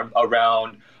conversation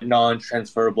around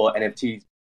non-transferable NFTs.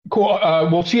 Cool.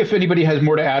 We'll see if anybody has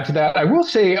more to add to that. I will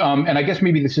say, and I guess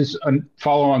maybe this is a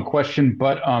follow-on question,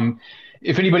 but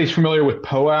if anybody's familiar with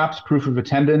POAPs, proof of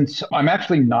attendance, I'm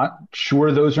actually not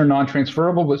sure those are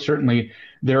non-transferable, but certainly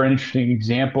they're an interesting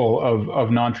example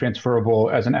of non-transferable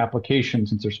as an application,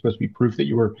 since they're supposed to be proof that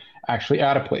you were actually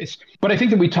at a place. But I think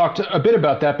that we talked a bit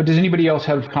about that, but does anybody else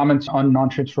have comments on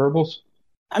non-transferables?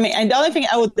 And the only thing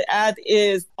I would add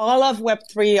is all of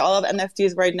Web3, all of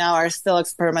NFTs right now are still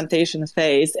experimentation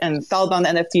phase, and spellbound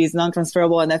NFTs,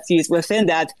 non-transferable NFTs within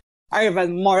that are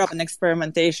even more of an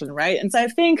experimentation, right? And so I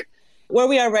think where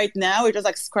we are right now, we're just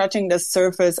like scratching the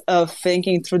surface of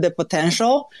thinking through the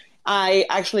potential. I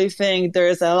actually think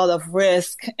there's a lot of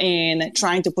risk in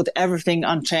trying to put everything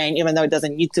on chain, even though it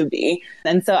doesn't need to be.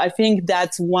 And so I think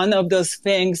that's one of those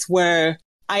things where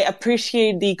I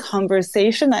appreciate the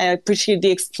conversation. I appreciate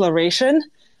the exploration.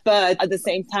 But at the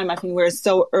same time, I think we're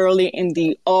so early in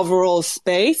the overall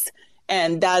space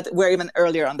and that we're even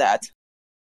earlier on that.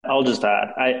 I'll just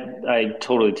add, I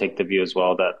totally take the view as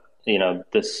well that,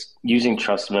 this using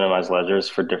trust minimized ledgers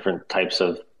for different types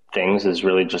of things is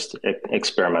really just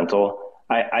experimental.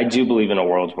 I do believe in a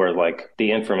world where like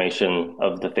the information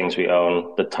of the things we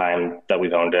own, the time that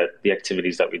we've owned it, the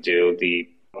activities that we do, the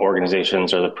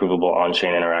organizations or the provable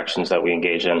on-chain interactions that we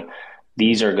engage in,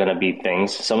 these are going to be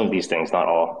things, some of these things, not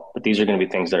all, but these are going to be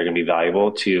things that are going to be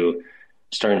valuable to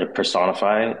starting to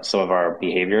personify some of our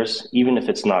behaviors, even if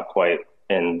it's not quite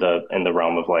in the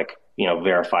realm of like,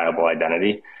 verifiable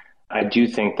identity. I do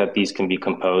think that these can be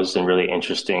composed in really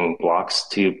interesting blocks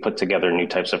to put together new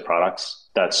types of products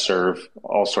that serve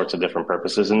all sorts of different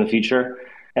purposes in the future.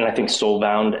 And I think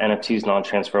soul-bound NFTs,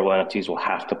 non-transferable NFTs will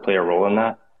have to play a role in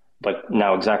that. But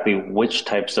now exactly which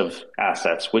types of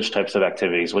assets, which types of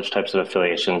activities, which types of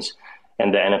affiliations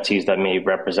and the NFTs that may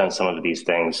represent some of these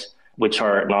things, which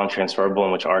are non-transferable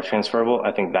and which are transferable,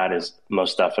 I think that is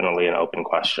most definitely an open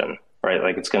question, right?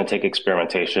 Like it's going to take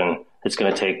experimentation. It's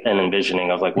going to take an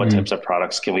envisioning of like what types of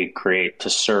products can we create to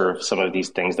serve some of these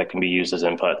things that can be used as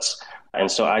inputs. And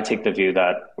so I take the view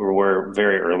that we're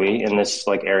very early in this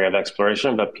like area of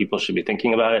exploration, but people should be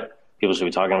thinking about it. People should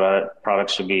be talking about it.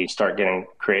 Products should start getting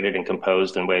created and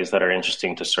composed in ways that are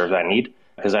interesting to serve that need.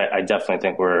 Because I definitely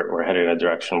think we're headed in a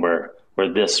direction where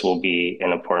this will be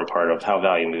an important part of how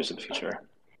value moves in the future.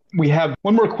 We have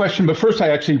one more question, but first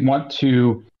I just want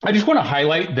to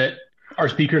highlight that our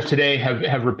speakers today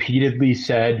have repeatedly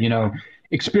said,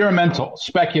 experimental,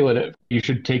 speculative. You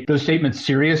should take those statements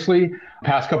seriously.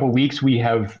 Past couple of weeks, we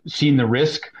have seen the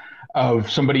risk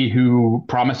of somebody who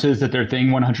promises that their thing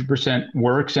 100%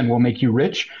 works and will make you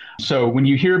rich. So when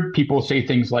you hear people say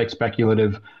things like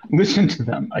speculative, listen to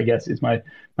them, I guess is my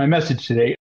message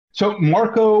today. So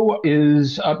Marco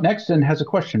is up next and has a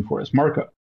question for us. Marco.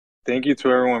 Thank you to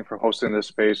everyone for hosting this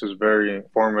space. It's very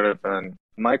informative. And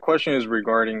my question is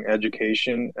regarding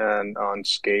education and on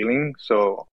scaling.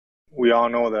 So we all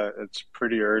know that it's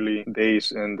pretty early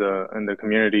days in the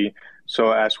community.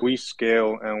 So as we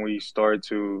scale and we start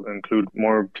to include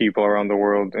more people around the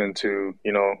world into,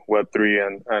 Web3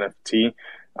 and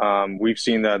NFT, we've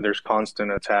seen that there's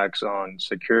constant attacks on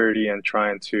security and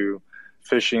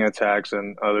phishing attacks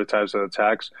and other types of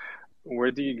attacks.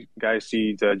 Where do you guys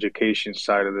see the education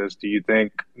side of this? Do you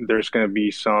think there's going to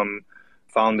be some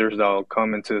founders that will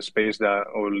come into the space that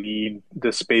will lead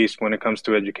the space when it comes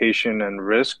to education and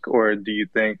risk? Or do you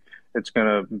think it's going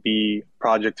to be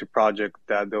project to project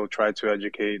that they'll try to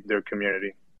educate their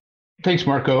community? Thanks,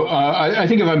 Marco. I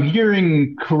think if I'm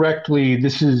hearing correctly,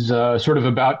 this is sort of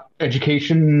about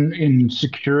education in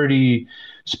security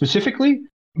specifically,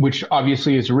 which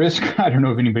obviously is a risk. I don't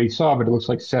know if anybody saw, but it looks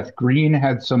like Seth Green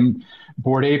had some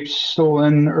Bored Apes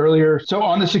stolen earlier. So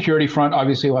on the security front,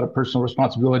 obviously a lot of personal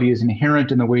responsibility is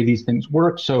inherent in the way these things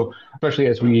work. So especially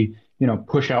as we,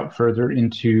 push out further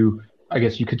into, I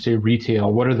guess you could say,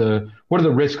 retail, what are the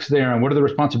risks there and what are the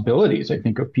responsibilities, I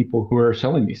think, of people who are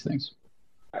selling these things?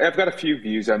 I've got a few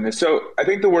views on this. So I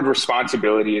think the word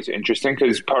responsibility is interesting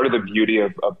because part of the beauty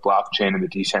of blockchain and the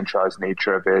decentralized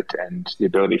nature of it and the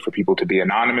ability for people to be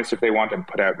anonymous if they want and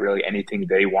put out really anything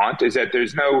they want is that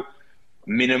there's no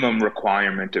minimum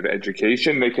requirement of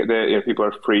education. People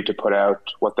are free to put out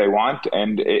what they want.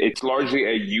 And it's largely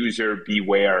a user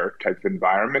beware type of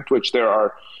environment, which there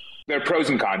are pros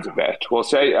and cons of that. We'll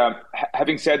say,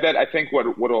 having said that, I think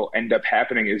what will end up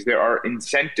happening is there are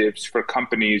incentives for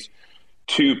companies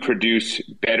to produce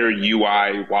better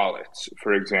UI wallets,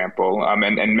 for example.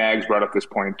 And Mags brought up this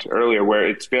point earlier where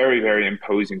it's very, very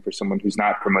imposing for someone who's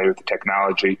not familiar with the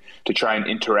technology to try and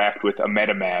interact with a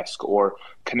MetaMask or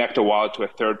connect a wallet to a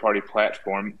third-party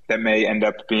platform that may end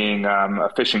up being a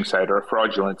phishing site or a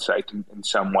fraudulent site in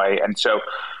some way. And so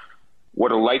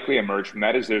what will likely emerge from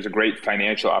that is there's a great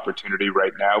financial opportunity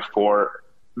right now for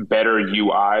better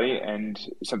UI and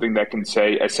something that can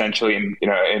say essentially in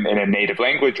a native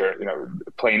language or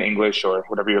plain English or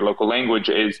whatever your local language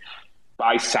is,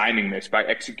 by signing this, by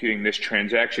executing this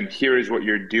transaction, here is what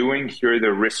you're doing, here are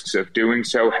the risks of doing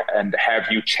so, and have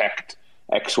you checked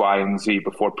X, Y, and Z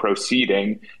before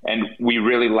proceeding? And we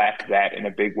really lack that in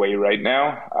a big way right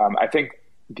now. I think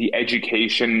the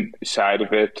education side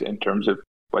of it, in terms of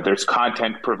whether it's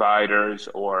content providers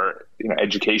or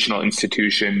educational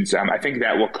institutions, I think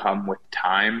that will come with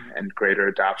time and greater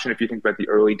adoption. If you think about the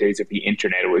early days of the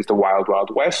internet, it was the wild,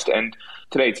 wild west. And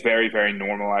today it's very, very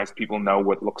normalized. People know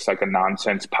what looks like a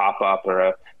nonsense pop-up or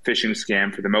a phishing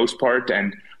scam for the most part.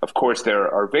 And of course, there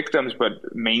are victims,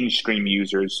 but mainstream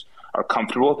users are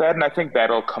comfortable with that. And I think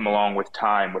that'll come along with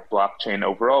time with blockchain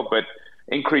overall. But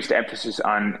increased emphasis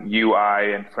on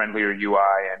UI and friendlier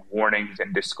UI and warnings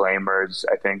and disclaimers,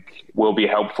 I think, will be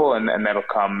helpful. And that'll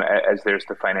come as there's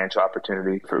the financial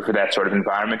opportunity for that sort of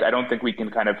environment. I don't think we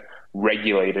can kind of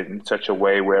regulate it in such a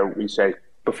way where we say,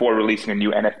 before releasing a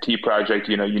new NFT project,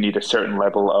 you need a certain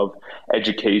level of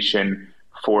education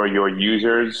for your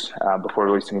users. Before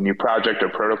releasing a new project or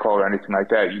protocol or anything like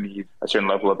that, you need a certain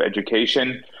level of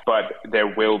education. But there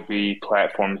will be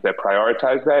platforms that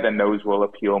prioritize that, and those will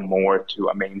appeal more to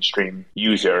a mainstream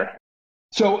user.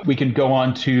 So we can go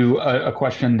on to a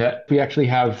question that we actually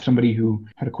have somebody who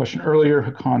had a question earlier.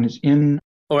 Hakan is in.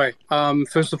 All right.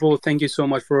 First of all, thank you so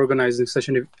much for organizing such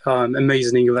an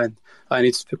amazing event. And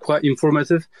it's quite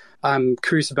informative. I'm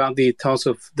curious about the thoughts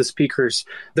of the speakers.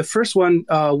 The first one,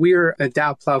 we're a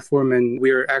DApp platform and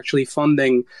we're actually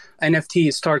funding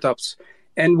NFT startups.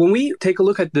 And when we take a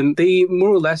look at them, they more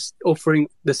or less offering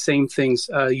the same things,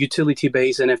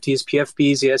 utility-based NFTs,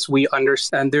 PFPs. Yes, we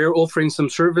understand they're offering some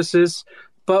services.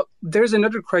 But there's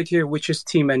another criteria, which is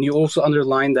team. And you also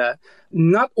underline that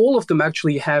not all of them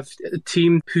actually have a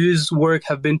team whose work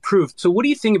have been proved. So what do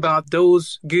you think about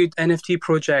those good NFT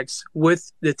projects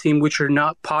with the team which are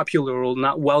not popular or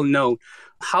not well known?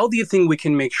 How do you think we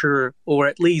can make sure, or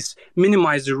at least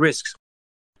minimize the risks?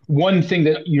 One thing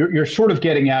that you're sort of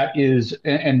getting at is,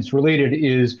 and it's related,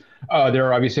 is there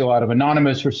are obviously a lot of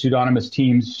anonymous or pseudonymous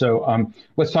teams. So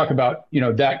let's talk about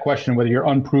that question, whether you're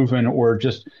unproven or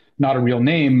just not a real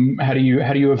name. How do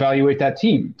you evaluate that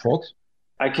team, folks?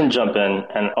 I can jump in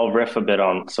and I'll riff a bit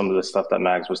on some of the stuff that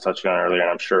Mags was touching on earlier.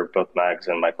 And I'm sure both Mags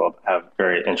and Michael have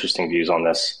very interesting views on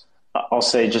this. I'll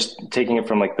say just taking it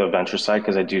from like the venture side,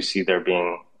 because I do see there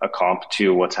being a comp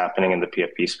to what's happening in the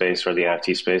PFP space or the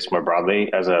NFT space more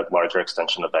broadly as a larger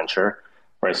extension of venture,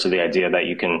 right? So the idea that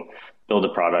you can build a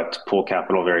product, pull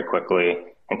capital very quickly,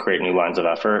 and create new lines of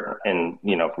effort in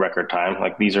record time.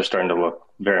 Like these are starting to look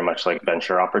very much like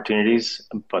venture opportunities,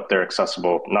 but they're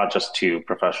accessible not just to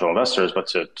professional investors, but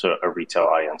to a retail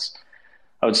audience.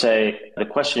 I would say the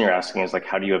question you're asking is like,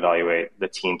 how do you evaluate the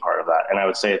team part of that? And I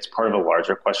would say it's part of a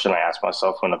larger question I ask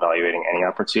myself when evaluating any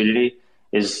opportunity.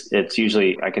 It's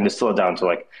usually, I can distill it down to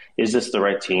like, is this the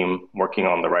right team working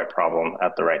on the right problem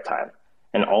at the right time?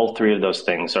 And all three of those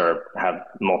things have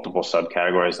multiple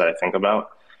subcategories that I think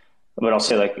about. But I'll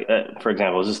say like, for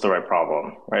example, is this the right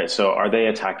problem, right? So are they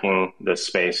attacking the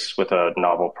space with a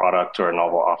novel product or a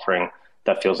novel offering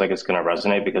that feels like it's going to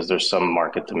resonate because there's some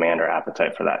market demand or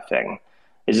appetite for that thing?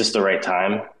 Is this the right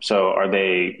time? So are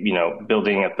they,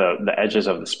 building at the edges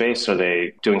of the space? Are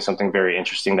they doing something very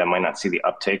interesting that might not see the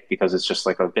uptake because it's just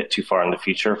like a bit too far in the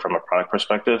future from a product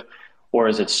perspective? Or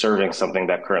is it serving something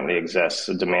that currently exists,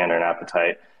 a demand or an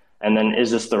appetite? And then is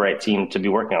this the right team to be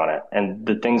working on it? And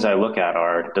the things I look at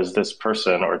are, does this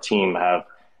person or team have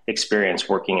experience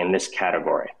working in this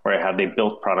category, right? Have they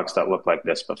built products that look like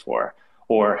this before?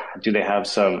 Or do they have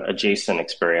some adjacent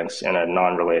experience in a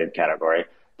non-related category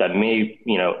that may,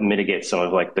 mitigate some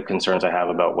of like the concerns I have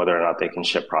about whether or not they can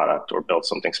ship product or build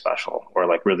something special, or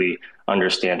like really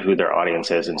understand who their audience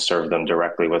is and serve them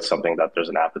directly with something that there's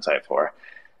an appetite for.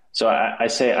 So I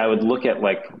say I would look at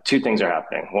like two things are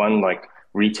happening. One, like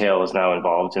retail is now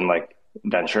involved in like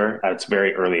venture at its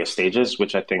very earliest stages,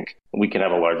 which I think we can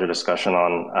have a larger discussion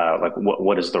on, like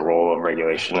what is the role of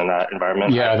regulation in that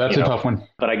environment? Yeah, that's a tough one.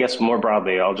 But I guess more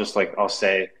broadly, I'll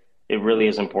say it really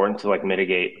is important to like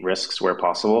mitigate risks where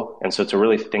possible. And so to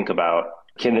really think about,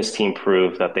 can this team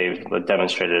prove that they've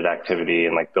demonstrated activity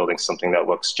in like building something that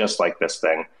looks just like this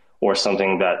thing, or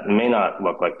something that may not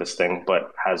look like this thing,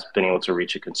 but has been able to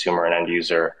reach a consumer and end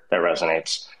user that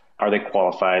resonates? Are they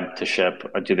qualified to ship?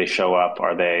 Do they show up?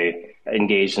 Are they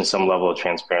engaged in some level of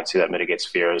transparency that mitigates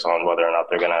fears on whether or not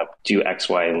they're going to do X,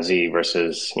 Y, and Z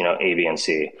versus, A, B, and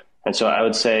C? And so I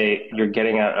would say you're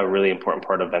getting at a really important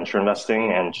part of venture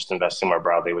investing and just investing more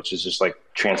broadly, which is just like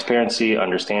transparency,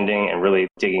 understanding, and really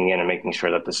digging in and making sure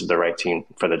that this is the right team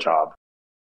for the job.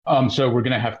 So we're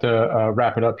going to have to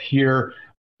wrap it up here.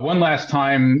 One last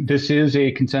time, this is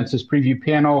a consensus preview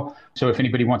panel. So if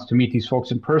anybody wants to meet these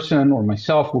folks in person or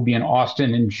myself, we'll be in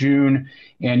Austin in June.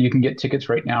 And you can get tickets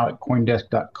right now at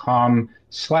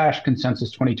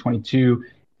coindesk.com/consensus2022.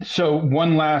 So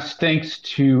one last thanks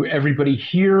to everybody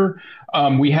here.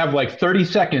 We have like 30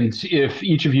 seconds if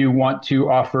each of you want to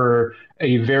offer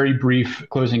a very brief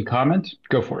closing comment.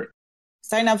 Go for it.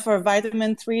 Sign up for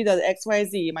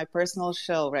vitamin3.xyz, my personal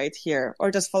shill right here, or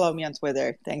just follow me on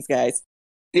Twitter. Thanks, guys.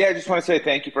 Yeah, I just want to say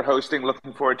thank you for hosting.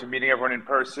 Looking forward to meeting everyone in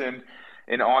person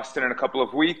in Austin in a couple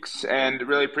of weeks, and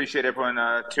really appreciate everyone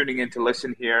tuning in to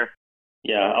listen here.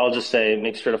 Yeah, I'll just say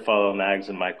make sure to follow Mags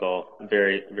and Michael.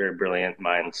 Very, very brilliant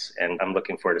minds, and I'm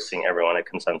looking forward to seeing everyone at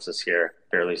Consensus here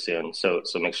fairly soon. So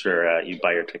make sure you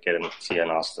buy your ticket and see you in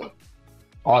Austin.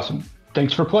 Awesome.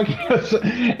 Thanks for plugging us,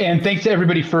 and thanks to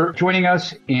everybody for joining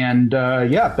us. And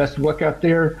best of luck out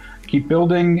there. Keep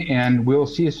building, and we'll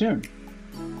see you soon.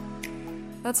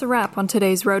 That's a wrap on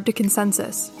today's Road to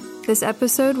Consensus. This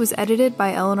episode was edited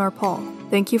by Eleanor Paul.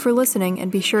 Thank you for listening,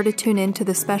 and be sure to tune in to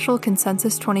the special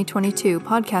Consensus 2022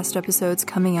 podcast episodes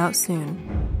coming out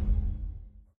soon.